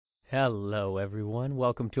Hello, everyone.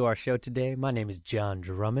 Welcome to our show today. My name is John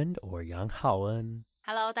Drummond, or Yang Haoen.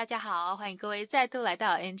 Hello，大家好，欢迎各位再度来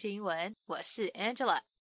到 NG 英文，我是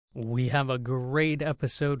Angela。We have a great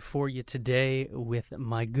episode for you today with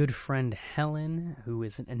my good friend Helen, who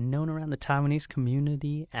is known around the Taiwanese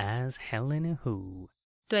community as Helen Hu.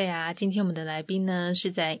 对啊，今天我们的来宾呢是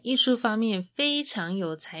在艺术方面非常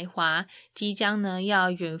有才华，即将呢要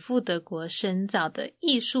远赴德国深造的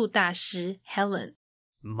艺术大师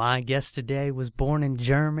Helen。My guest today was born in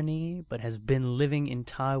Germany, but has been living in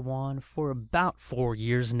Taiwan for about 4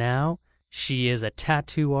 years now. She is a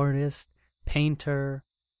tattoo artist, painter,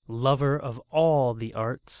 lover of all the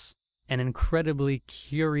arts, an incredibly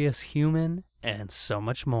curious human, and so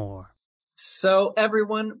much more. So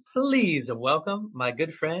everyone, please welcome my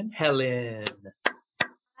good friend, Helen.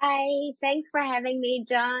 Hi, thanks for having me,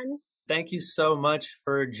 John. Thank you so much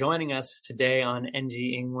for joining us today on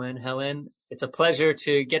NG Ingwen, Helen. It's a pleasure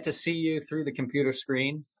to get to see you through the computer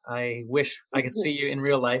screen. I wish I could see you in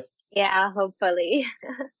real life. Yeah, hopefully.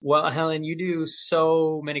 Well, Helen, you do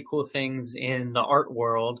so many cool things in the art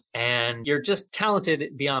world, and you're just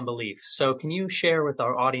talented beyond belief. So can you share with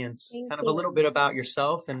our audience Thank kind of you. a little bit about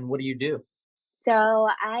yourself and what do you do? So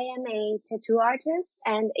I am a tattoo artist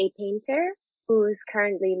and a painter who's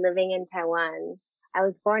currently living in Taiwan. I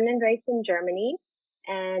was born and raised in Germany,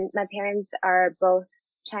 and my parents are both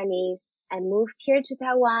Chinese. I moved here to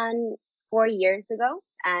Taiwan 4 years ago.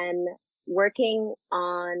 I'm working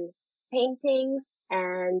on paintings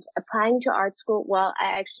and applying to art school. Well,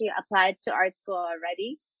 I actually applied to art school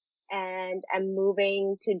already, and I'm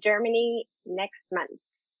moving to Germany next month.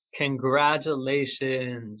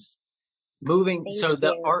 Congratulations. Moving, Thank so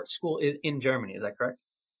the you. art school is in Germany, is that correct?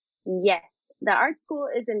 Yes, the art school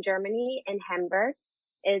is in Germany, in Hamburg.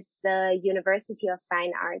 It's the University of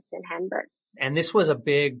Fine Arts in Hamburg. And this was a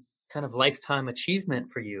big kind of lifetime achievement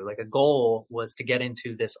for you. Like a goal was to get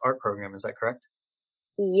into this art program, is that correct?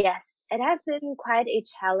 Yes, it has been quite a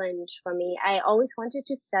challenge for me. I always wanted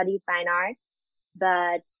to study fine art,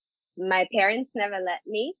 but my parents never let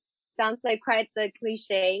me. Sounds like quite the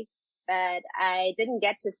cliche, but I didn't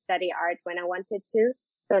get to study art when I wanted to.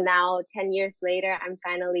 So now, 10 years later, I'm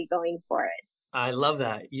finally going for it. I love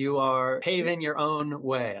that. You are paving your own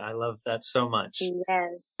way. I love that so much.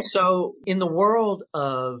 Yes. So in the world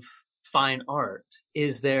of fine art,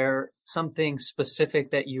 is there something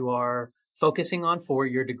specific that you are focusing on for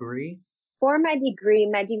your degree? For my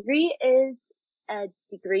degree is a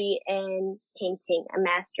degree in painting, a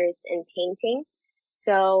master's in painting.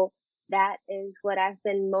 So that is what I've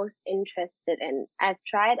been most interested in. I've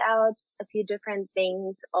tried out a few different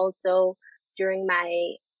things also during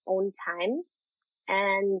my own time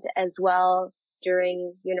and as well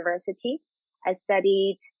during university. I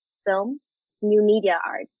studied film, new media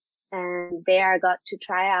arts, and there I got to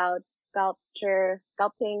try out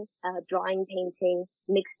sculpting, drawing, painting,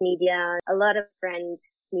 mixed media, a lot of different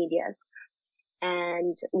medias.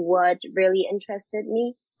 And what really interested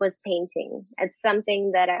me was painting. It's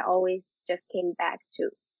something that I always just came back to.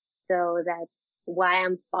 So that's why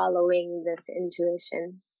I'm following this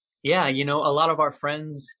intuition. Yeah, a lot of our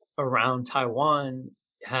friends around Taiwan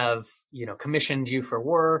have, commissioned you for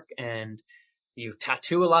work and you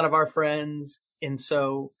tattoo a lot of our friends. And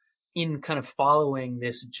so in kind of following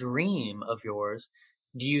this dream of yours,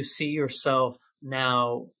 do you see yourself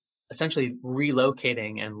now essentially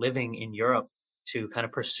relocating and living in Europe to kind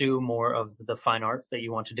of pursue more of the fine art that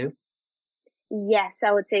you want to do? Yes,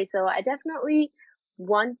 I would say so. I definitely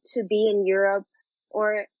want to be in Europe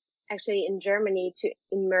or actually in Germany to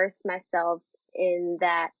immerse myself in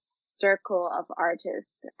that circle of artists.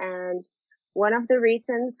 And one of the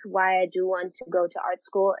reasons why I do want to go to art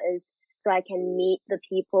school is so I can meet the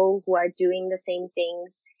people who are doing the same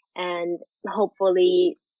things, and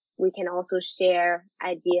hopefully we can also share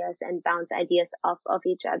ideas and bounce ideas off of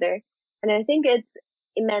each other. And I think it's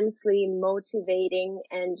immensely motivating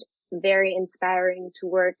and very inspiring to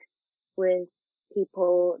work with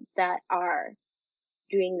people that are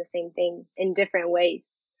doing the same thing in different ways.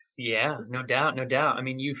 Yeah, no doubt, no doubt. I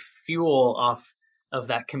mean, you fuel off of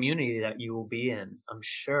that community that you will be in, I'm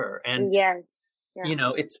sure. And Yes.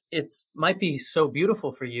 Yeah. it's might be so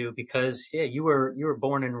beautiful for you because you were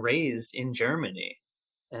born and raised in Germany.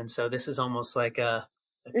 And so this is almost like a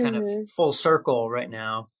kind of full circle right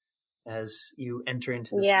now as you enter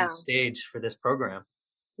into this new stage for this program.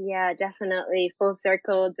 Yeah, definitely. Full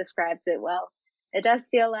circle describes it well. It does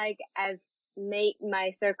feel like I've made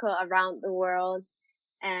my circle around the world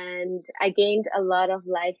and I gained a lot of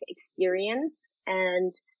life experience,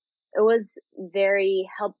 and it was very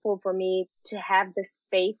helpful for me to have the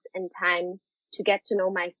space and time to get to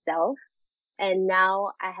know myself And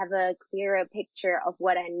now I have a clearer picture of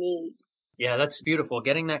what I need. Yeah, that's beautiful.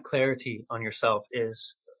 Getting that clarity on yourself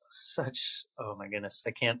is such, oh my goodness,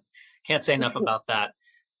 I can't say enough about that.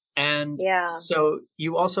 And Yeah. so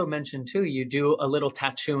you also mentioned too, you do a little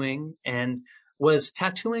tattooing, and was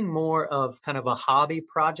tattooing more of kind of a hobby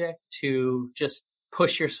project to just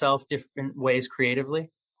push yourself different ways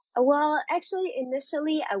creatively? Well, actually,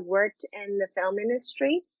 initially I worked in the film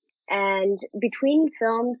industry, and between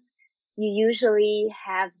films, you usually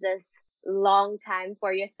have this long time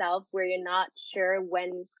for yourself where you're not sure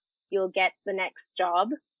when you'll get the next job.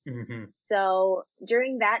 Mm-hmm. So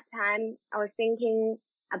during that time, I was thinking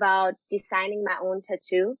about designing my own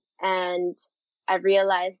tattoo, and I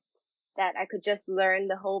realized that I could just learn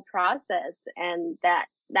the whole process and that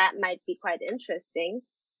might be quite interesting.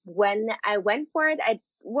 When I went for it, I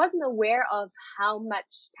wasn't aware of how much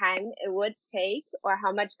time it would take or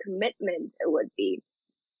how much commitment it would be.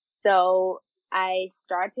 So I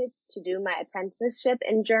started to do my apprenticeship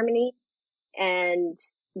in Germany, and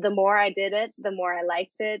the more I did it, the more I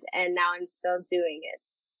liked it, and now I'm still doing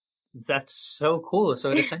it. That's so cool.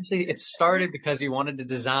 So it started because you wanted to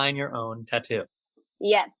design your own tattoo.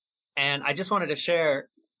 Yes. And I just wanted to share,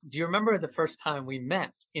 do you remember the first time we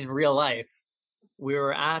met in real life? We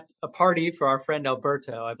were at a party for our friend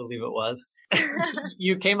Alberto, I believe it was.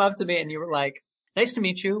 You came up to me and you were like, nice to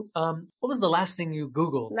meet you. What was the last thing you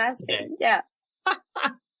Googled today? Yeah.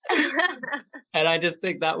 And I just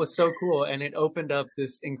think that was so cool. And it opened up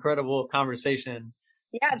this incredible conversation.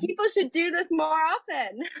 Yeah, people should do this more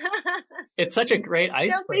often. It's such a great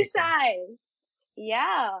icebreaker. Don't be shy.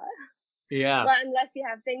 Yeah. Yeah. Well, unless you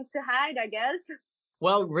have things to hide, I guess.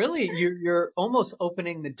 Well, really, you're almost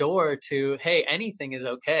opening the door to, hey, anything is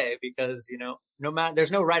okay, because, no matter,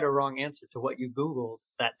 there's no right or wrong answer to what you Googled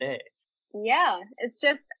that day. Yeah, it's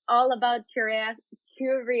just all about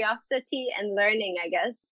curiosity and learning, I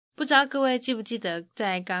guess. 不知道各位记不记得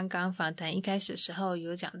在刚刚访谈一开始的时候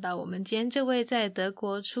有讲到，我们今天这位在德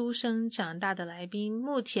国出生长大的来宾，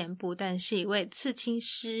目前不但是一位刺青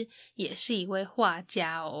师，也是一位画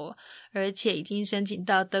家哦，而且已经申请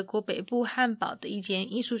到德国北部汉堡的一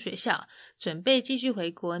间艺术学校，准备继续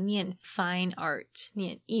回国念 Fine Art，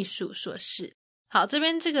 念艺术硕士。好，这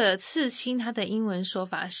边这个刺青它的英文说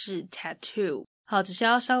法是 tattoo， 好，只是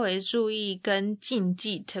要稍微注意跟禁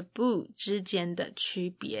忌 taboo 之间的区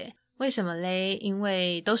别。为什么嘞？因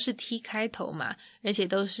为都是 T 开头嘛，而且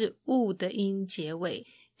都是 U 的音结尾，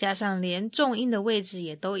加上连重音的位置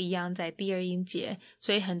也都一样在第二音节，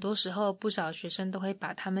所以很多时候不少学生都会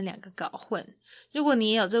把他们两个搞混。如果你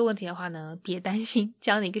也有这个问题的话呢，别担心，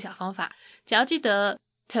教你一个小方法，只要记得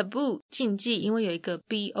taboo 禁忌，因为有一个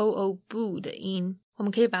boo boo 的音，我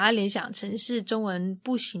们可以把它联想成是中文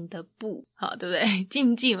不行的不，好，对不对？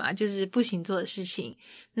禁忌嘛，就是不行做的事情。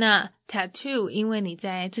那 tattoo 因为你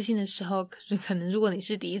在刺青的时候，可能如果你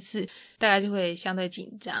是第一次，大概就会相对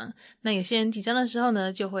紧张。那有些人紧张的时候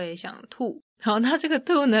呢，就会想吐。好，那这个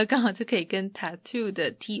吐呢，刚好就可以跟 tattoo 的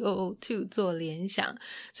too 做联想，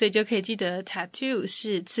所以就可以记得 tattoo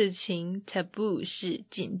是刺青， taboo 是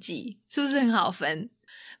禁忌，是不是很好分？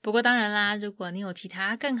不过当然啦，如果你有其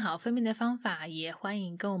他更好分辨的方法，也欢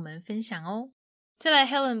迎跟我们分享哦。再来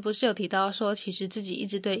Helen 不是有提到说其实自己一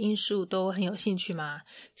直对艺术都很有兴趣吗？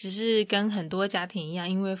只是跟很多家庭一样，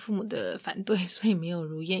因为父母的反对，所以没有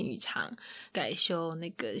如愿以偿改修那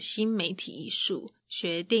个新媒体艺术，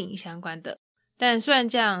学电影相关的。但虽然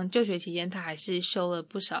这样，就学期间他还是修了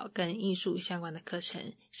不少跟艺术相关的课程，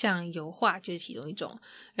像油画就是其中一种，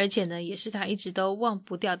而且呢也是他一直都忘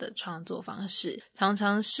不掉的创作方式，常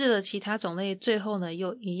常试了其他种类，最后呢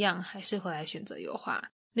又一样还是回来选择油画。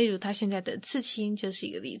例如他现在的刺青就是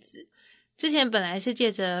一个例子。之前本来是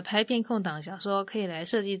借着拍片空档想说可以来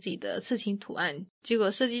设计自己的刺青图案，结果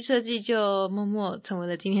设计就默默成为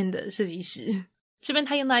了今天的设计师。这边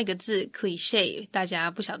他用到一个字 cliché， 大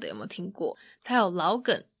家不晓得有没有听过，它有老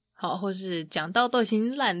梗，好，或是讲到都已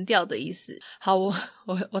经烂掉的意思。好，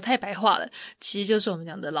我太白话了，其实就是我们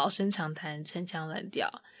讲的老生常谈，陈腔滥调。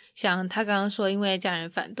像他刚刚说因为家人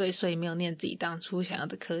反对，所以没有念自己当初想要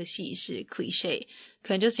的科系是 cliché，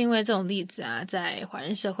 可能就是因为这种例子啊，在华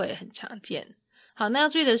人社会很常见。好，那要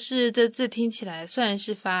注意的是，这字听起来虽然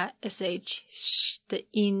是发 sh 的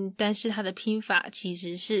音，但是它的拼法其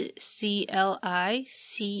实是 cliche，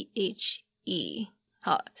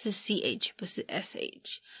 好，是 ch 不是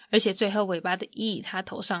sh， 而且最后尾巴的 e 它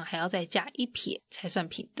头上还要再加一撇才算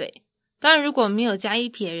拼对。当然如果没有加一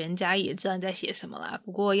撇，人家也知道你在写什么啦，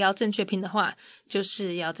不过要正确拼的话就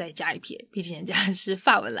是要再加一撇，毕竟人家是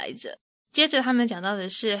法文来着。接着他们讲到的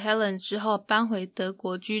是 Helen 之后搬回德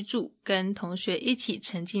国居住，跟同学一起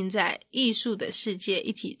沉浸在艺术的世界，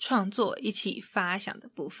一起创作，一起发想的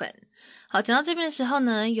部分。好，讲到这边的时候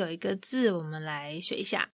呢，有一个字我们来学一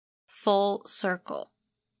下 full circle，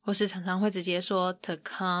 或是常常会直接说 to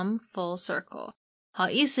come full circle。好，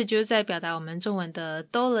意思就是在表达我们中文的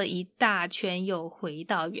兜了一大圈又回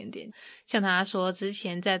到原点。像他说之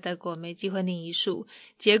前在德国没机会念艺术，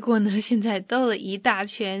结果呢现在兜了一大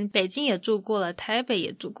圈，北京也住过了，台北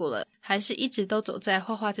也住过了，还是一直都走在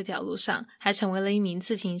画画这条路上，还成为了一名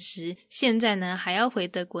刺青师，现在呢还要回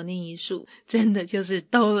德国念艺术，真的就是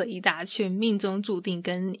兜了一大圈，命中注定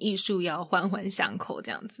跟艺术要环环相扣这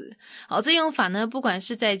样子。好，这用法呢不管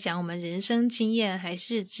是在讲我们人生经验还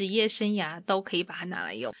是职业生涯，都可以把它拿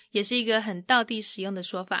来用，也是一个很道地实用的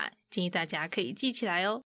说法，建议大家可以记起来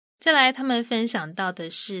哦。再来他们分享到的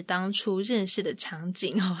是当初认识的场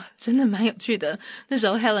景哦，真的蛮有趣的。那时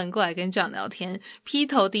候 Helen 过来跟 John 聊天，劈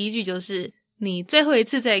头第一句就是你最后一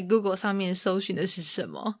次在 Google 上面搜寻的是什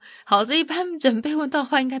么？好，这一般人被问到的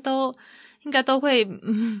话应该都会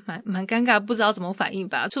蛮尴尬，不知道怎么反应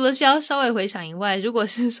吧。除了是要稍微回想以外，如果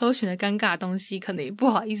是搜寻的尴尬的东西，可能也不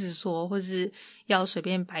好意思说，或是要随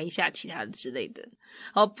便掰一下其他的之类的。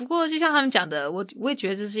好，不过就像他们讲的，我也觉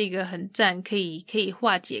得这是一个很赞，可以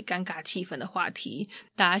化解尴尬气氛的话题。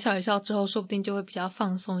大家笑一笑之后，说不定就会比较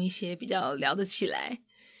放松一些，比较聊得起来。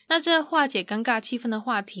那这化解尴尬气氛的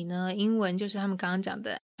话题呢，英文就是他们刚刚讲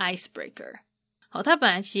的 icebreaker。好，它本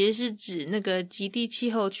来其实是指那个极地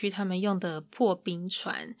气候区他们用的破冰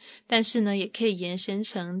船，但是呢也可以延伸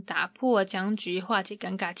成打破僵局、化解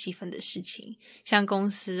尴尬气氛的事情。像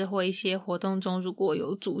公司或一些活动中，如果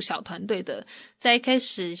有组小团队的，在一开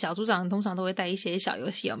始小组长通常都会带一些小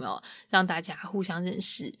游戏，有没有让大家互相认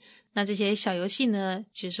识？那这些小游戏呢，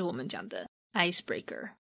就是我们讲的 icebreaker。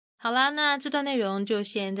好啦，那这段内容就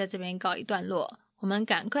先在这边告一段落，我们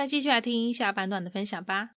赶快继续来听下半段的分享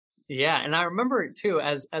吧。Yeah, and I remember too,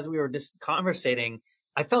 as we were just conversating,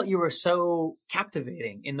 I felt you were so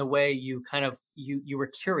captivating in the way you kind of you were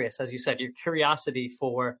curious, as you said, your curiosity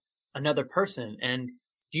for another person. And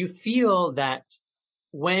do you feel that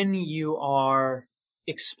when you are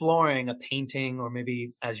exploring a painting, or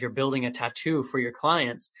maybe as you're building a tattoo for your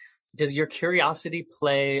clients, does your curiosity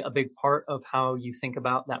play a big part of how you think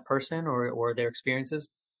about that person or their experiences?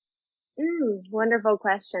 Wonderful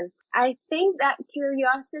question. I think that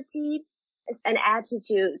curiosity is an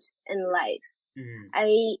attitude in life.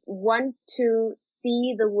 I want to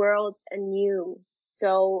see the world anew.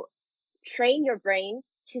 So train your brain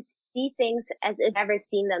to see things as if never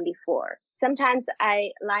seen them before. Sometimes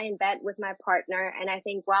I lie in bed with my partner and I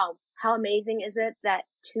think, wow, how amazing is it that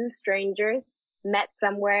two strangers met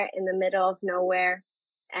somewhere in the middle of nowhere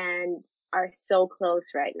and are so close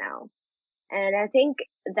right now. And I think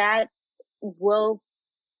that will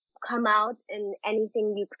come out in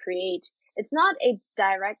anything you create. It's not a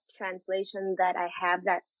direct translation that I have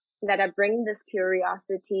that I bring this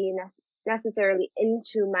curiosity necessarily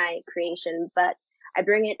into my creation, but I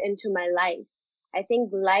bring it into my life. I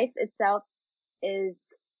think life itself is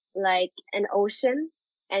like an ocean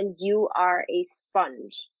and you are a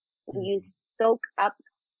sponge. You soak up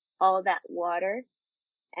all that water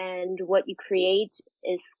and what you create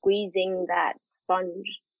is squeezing that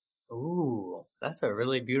sponge. Ooh, that's a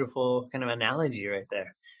really beautiful kind of analogy right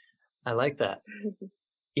there. I like that.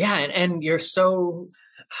 Yeah, and you're so,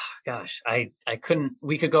 gosh, I couldn't,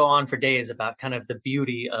 we could go on for days about kind of the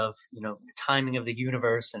beauty of, the timing of the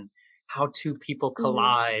universe and how two people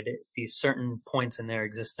collide at these certain points in their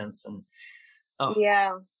existence. And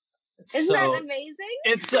yeah. Isn't that amazing?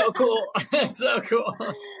 It's so cool. It's so cool.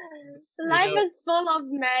 Life is full of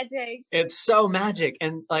magic. It's so magic.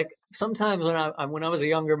 And like sometimes when I was a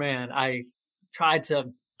younger man, I tried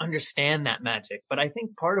to understand that magic. But I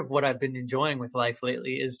think part of what I've been enjoying with life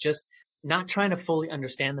lately is just not trying to fully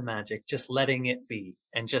understand the magic, just letting it be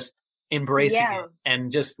and just embracing it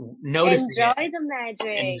and just noticing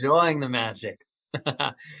enjoying the magic.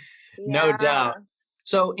 No doubt.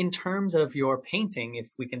 So in terms of your painting, if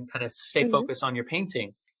we can kind of stay focused on your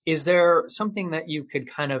painting, is there something that you could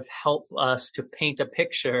kind of help us to paint a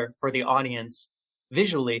picture for the audience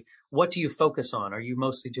visually? What do you focus on? Are you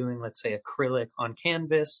mostly doing, let's say, acrylic on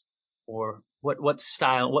canvas, or what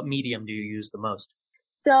style, what medium do you use the most?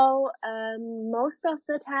 So most of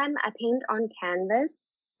the time I paint on canvas,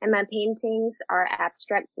 and my paintings are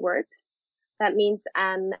abstract works. That means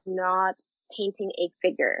I'm not painting a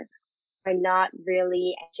figure, or not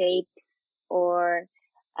really shapes or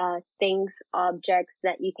things, objects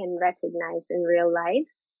that you can recognize in real life.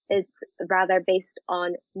 It's rather based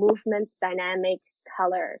on movements, dynamic,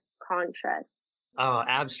 color, contrast. Oh,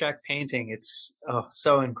 abstract painting. It's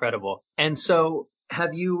so incredible. And so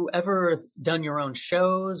have you ever done your own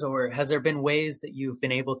shows, or has there been ways that you've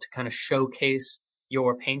been able to kind of showcase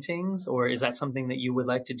your paintings, or is that something that you would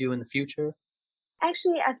like to do in the future?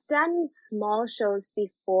 Actually, I've done small shows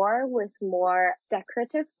before with more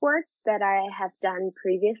decorative work that I have done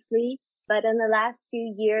previously. But in the last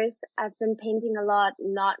few years, I've been painting a lot,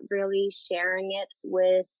 not really sharing it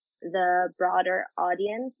with the broader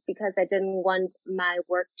audience because I didn't want my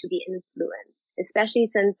work to be influenced, especially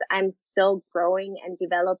since I'm still growing and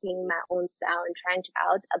developing my own style and trying to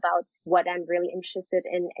out about what I'm really interested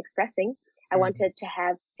in expressing. I wanted to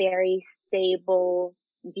have very stable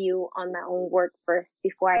view on my own work first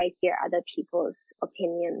before I hear other people's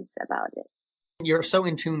opinions about it. You're so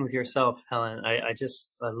in tune with yourself, Helen. I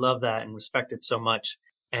love that and respect it so much.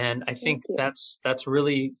 And I think Thank you. that's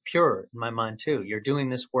really pure in my mind too. You're doing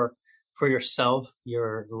this work for yourself.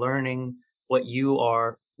 You're learning what you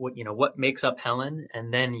are, what makes up Helen,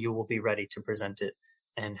 and then you will be ready to present it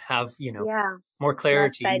and have, Yeah, more that's the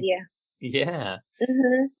clarity. idea. Yeah.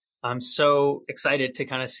 Hmm. I'm so excited to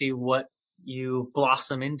kind of see what you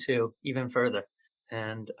blossom into even further.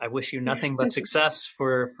 And I wish you nothing but success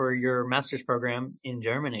for your master's program in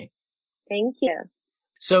Germany. Thank you.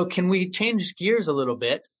 So can we change gears a little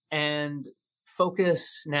bit and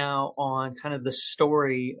focus now on kind of the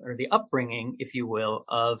story or the upbringing, if you will,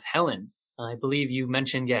 of Helen? I believe you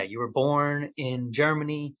mentioned, yeah, you were born in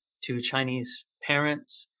Germany to Chinese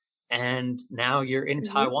parents, and now you're in Hmm.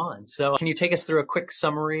 Taiwan. So can you take us through a quick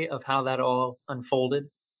summary of how that all unfolded?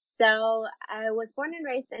 So I was born and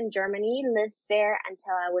raised in Germany, lived there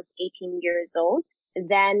until I was 18 years old.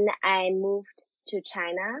 Then I moved to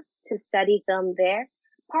China to study film there,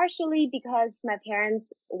 partially because my parents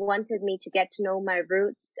wanted me to get to know my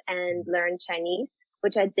roots and learn Chinese,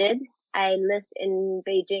 which I did. I lived in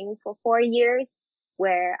Beijing for 4 years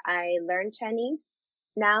where I learned Chinese.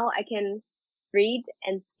 Now I can read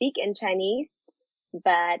and speak in Chinese,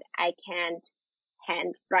 but I can't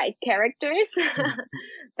handwrite characters.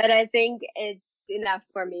 But I think it's enough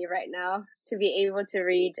for me right now to be able to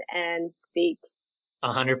read and speak.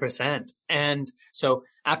 100%. And so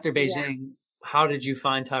after Yeah. Beijing, how did you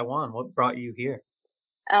find Taiwan? What brought you here?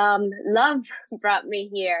 Love brought me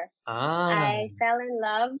here. Ah, I fell in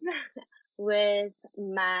love with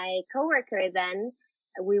my coworker then.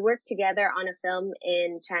 We worked together on a film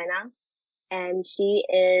in China and she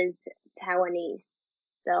is Taiwanese.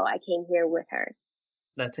 So I came here with her.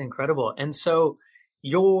 that's incredible. And so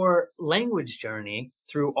your language journey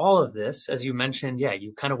through all of this, as you mentioned, yeah,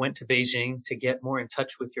 you kind of went to Beijing to get more in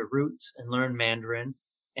touch with your roots and learn Mandarin.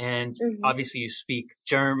 And Hmm. obviously you speak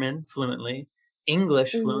German fluently,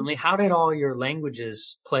 English Hmm. fluently. How did all your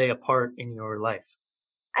languages play a part in your life?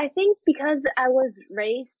 I think because I was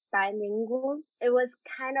raised bilingual, it was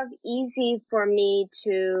kind of easy for me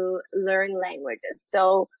to learn languages.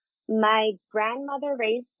 So my grandmother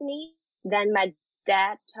raised me, then my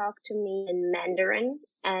dad talked to me in Mandarin,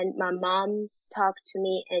 and my mom talked to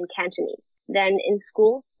me in Cantonese. Then in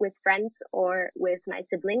school with friends or with my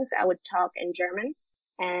siblings, I would talk in German.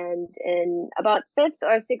 And in about fifth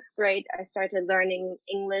or sixth grade, I started learning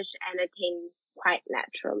English and it came quite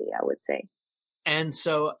naturally, I would say. And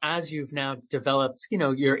so as you've now developed,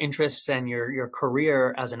 your interests and your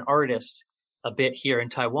career as an artist a bit here in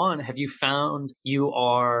Taiwan, have you found you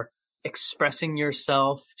are expressing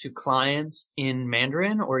yourself to clients in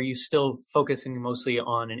Mandarin, or are you still focusing mostly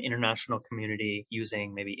on an international community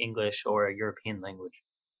using maybe English or a European language?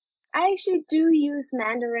 I actually do use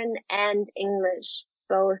Mandarin and English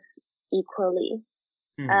both equally,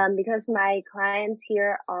 Hmm. because my clients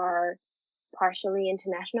here are partially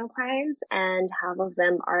international clients and half of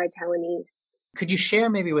them are Taiwanese. Could you share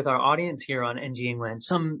maybe with our audience here on NG England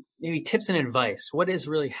some maybe tips and advice? What has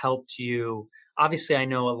really helped you? Obviously, I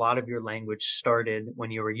know a lot of your language started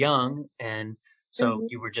when you were young, and so Hmm.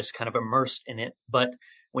 you were just kind of immersed in it. But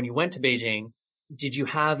when you went to Beijing, did you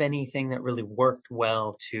have anything that really worked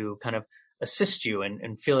well to kind of assist you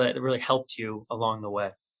and feel that it really helped you along the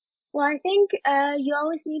way? Well, I think you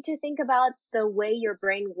always need to think about the way your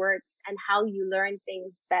brain works and how you learn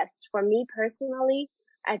things best. For me personally,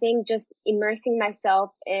 I think just immersing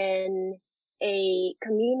myself in a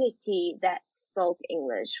community that spoke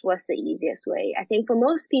English was the easiest way. I think for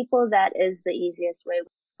most people, that is the easiest way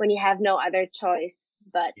when you have no other choice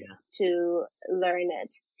but Yeah. to learn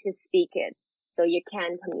it, to speak it, so you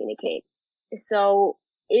can communicate. So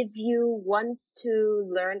if you want to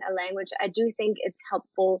learn a language, I do think it's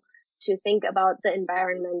helpful to think about the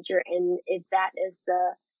environment you're in, if that is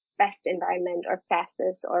the best environment or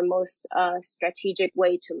fastest or most strategic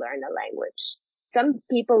way to learn a language. some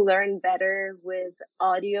people learn better with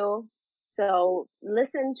audio. So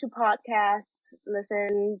listen to podcasts,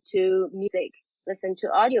 listen to music, listen to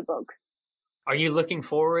audiobooks. Are you looking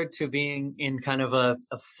forward to being in kind of a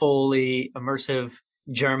fully immersive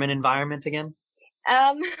German environment again?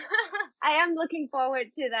 I am looking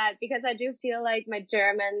forward to that because I do feel like my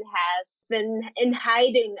German has been in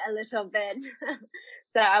hiding a little bit.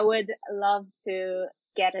 So I would love to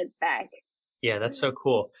get it back. Yeah, that's so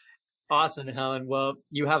cool. Awesome, Helen. Well,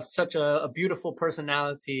 you have such a beautiful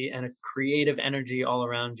personality and a creative energy all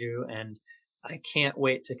around you. And I can't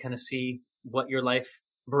wait to kind of see what your life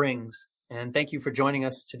brings. And thank you for joining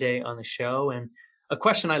us today on the show. And a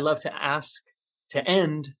question I love to ask to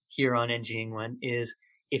end here on NG Ingwen is,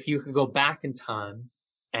 if you could go back in time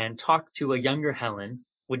and talk to a younger Helen,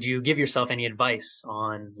 would you give yourself any advice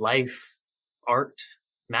on life, art,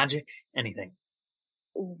 magic, anything?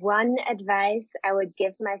 One advice I would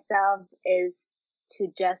give myself is to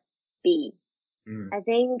just be. I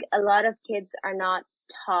think a lot of kids are not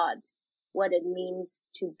taught what it means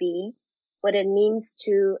to be, what it means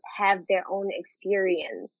to have their own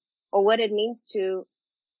experience, or what it means to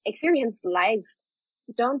experience life.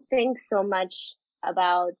 Don't think so much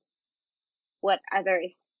about what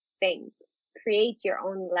others think. Create your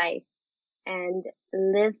own life and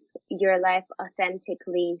live your life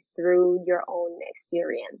authentically through your own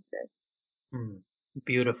experiences.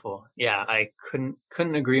 Beautiful. Yeah, I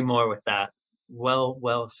couldn't agree more with that.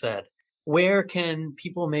 Well said. Where can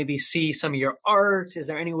people maybe see some of your art? Is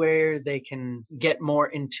there anywhere they can get more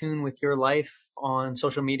in tune with your life on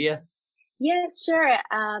social media? Yes, sure.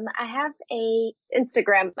 I have a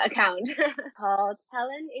Instagram account called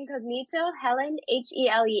Helen Incognito, Helen,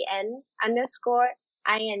 HELEN_INKGNITO.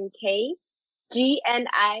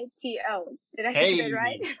 Did I get it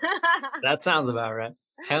right? That sounds about right.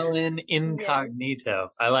 Helen Incognito. Yes.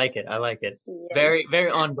 I like it. Yes. Very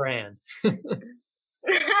on brand.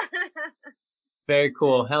 Very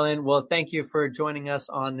cool. Helen, well, thank you for joining us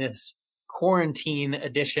on this quarantine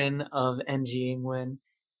edition of NG Ingwen.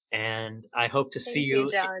 And I hope to see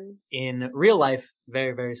you in real life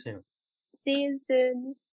very, very soon. See you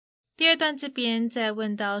soon. 第二段这边在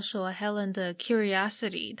问到说 Helen 的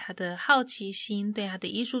curiosity， 她的好奇心对她的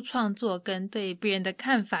艺术创作跟对别人的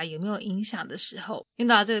看法有没有影响的时候，用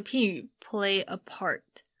到这个片语 play a part，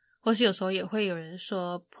 或是有时候也会有人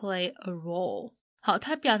说 play a role。 好，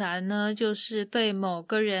它表达的呢就是对某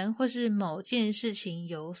个人或是某件事情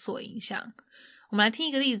有所影响。我们来听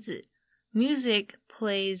一个例子， Music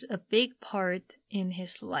plays a big part in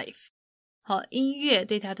his life。 好，音乐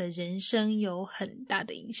对他的人生有很大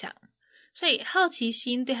的影响。所以好奇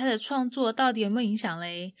心对他的创作到底有没有影响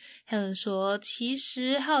嘞？ Helen 说，其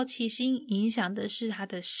实好奇心影响的是他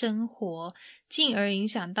的生活，进而影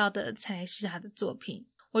响到的才是他的作品。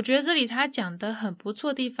我觉得这里他讲的很不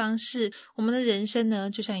错的地方是，我们的人生呢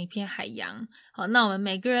就像一片海洋，好，那我们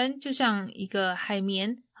每个人就像一个海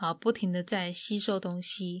绵，好，不停的在吸收东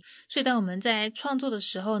西，所以当我们在创作的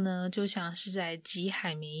时候呢，就像是在挤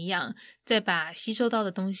海绵一样，再把吸收到的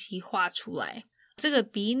东西画出来。这个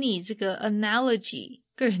比拟这个 analogy，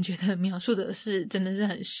 个人觉得描述的是真的是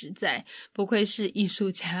很实在，不愧是艺术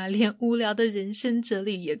家，连无聊的人生哲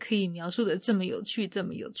理也可以描述的这么有趣，这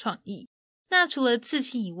么有创意。那除了刺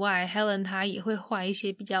青以外， Helen 她也会画一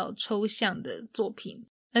些比较抽象的作品，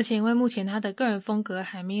而且因为目前她的个人风格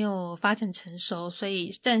还没有发展成熟，所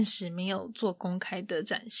以暂时没有做公开的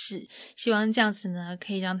展示，希望这样子呢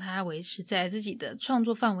可以让她维持在自己的创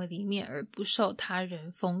作范围里面，而不受他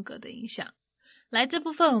人风格的影响。来，这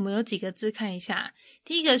部分我们有几个字看一下。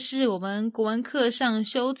第一个是我们国文课上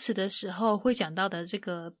修辞的时候会讲到的这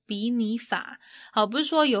个比拟法。好，不是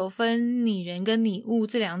说有分拟人跟拟物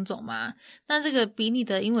这两种吗？那这个比拟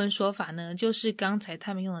的英文说法呢，就是刚才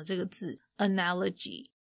他们用的这个字 analogy。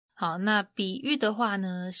 好，那比喻的话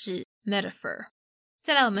呢是 metaphor。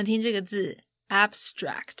 再来我们听这个字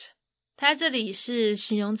abstract， 它这里是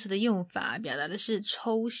形容词的用法，表达的是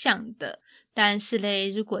抽象的。但是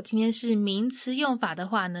嘞，如果今天是名词用法的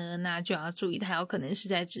话呢，那就要注意它有可能是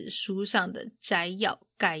在指书上的摘要、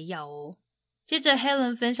概要哦。接着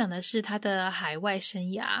Helen 分享的是她的海外生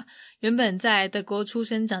涯。原本在德国出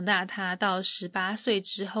生长大，她到18岁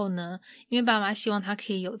之后呢，因为爸妈希望她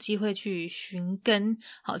可以有机会去寻根，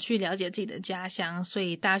好去了解自己的家乡，所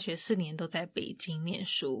以大学4年都在北京念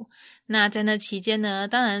书。那在那期间呢，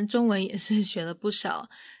当然中文也是学了不少。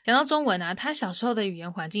讲到中文啊，他小时候的语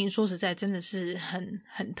言环境说实在真的是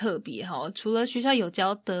很特别齁，除了学校有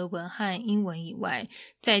教德文和英文以外，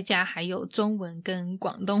在家还有中文跟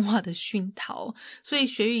广东话的熏陶，所以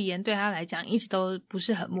学语言对他来讲一直都不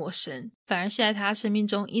是很陌生，反而是在他生命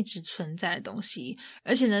中一直存在的东西。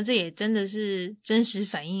而且呢，这也真的是真实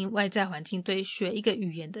反映外在环境对学一个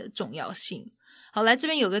语言的重要性。好，来这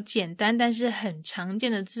边有个简单但是很常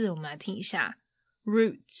见的字，我们来听一下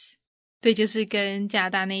roots。对，就是跟加拿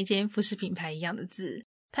大那间服饰品牌一样的字，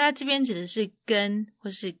它在这边指的是根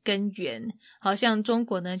或是根源，好像中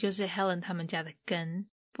国呢就是 Helen 他们家的根。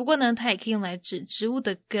不过呢，它也可以用来指植物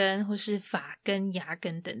的根或是发根、芽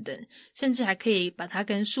根等等，甚至还可以把它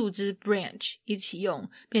跟树枝 branch 一起用，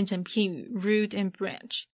变成片语 root and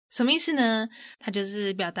branch。什么意思呢？它就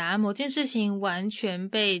是表达某件事情完全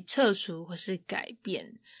被撤除或是改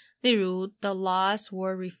变。例如 The laws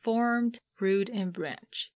were reformed, root and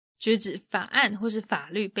branch，就是指法案或是法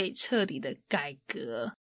律被彻底的改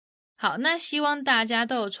革。好，那希望大家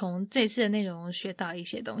都有从这次的内容学到一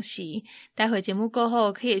些东西。待会节目过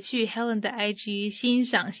后，可以去 Helen 的 IG 欣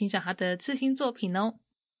赏她的刺青作品哦。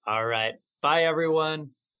All right. Bye, everyone.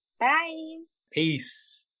 Bye.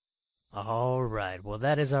 Peace. All right. Well,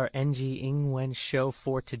 that is our NG Ingwen show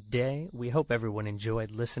for today. We hope everyone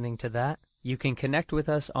enjoyed listening to that. You can connect with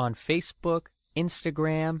us on Facebook,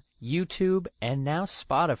 Instagram, YouTube, and now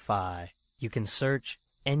Spotify. You can search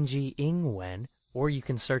NG Ingwen, or you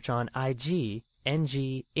can search on IG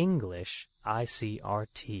NG English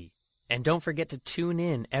ICRT. And don't forget to tune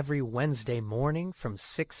in every Wednesday morning from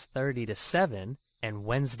 6:30 to 7 and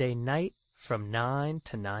Wednesday night from 9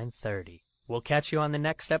 to 9:30. We'll catch you on the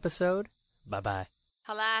next episode. Bye-bye.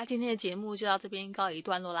 好啦，今天的节目就到这边告一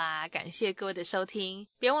段落啦，感谢各位的收听，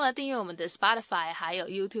别忘了订阅我们的 Spotify 还有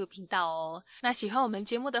YouTube 频道哦。那喜欢我们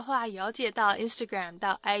节目的话，也要记得到 Instagram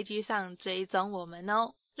到 IG 上追踪我们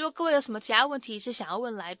哦。如果各位有什么其他问题是想要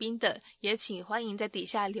问来宾的，也请欢迎在底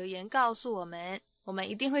下留言告诉我们，我们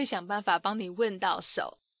一定会想办法帮你问到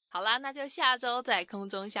手。好啦，那就下周在空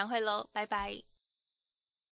中相会咯，拜拜。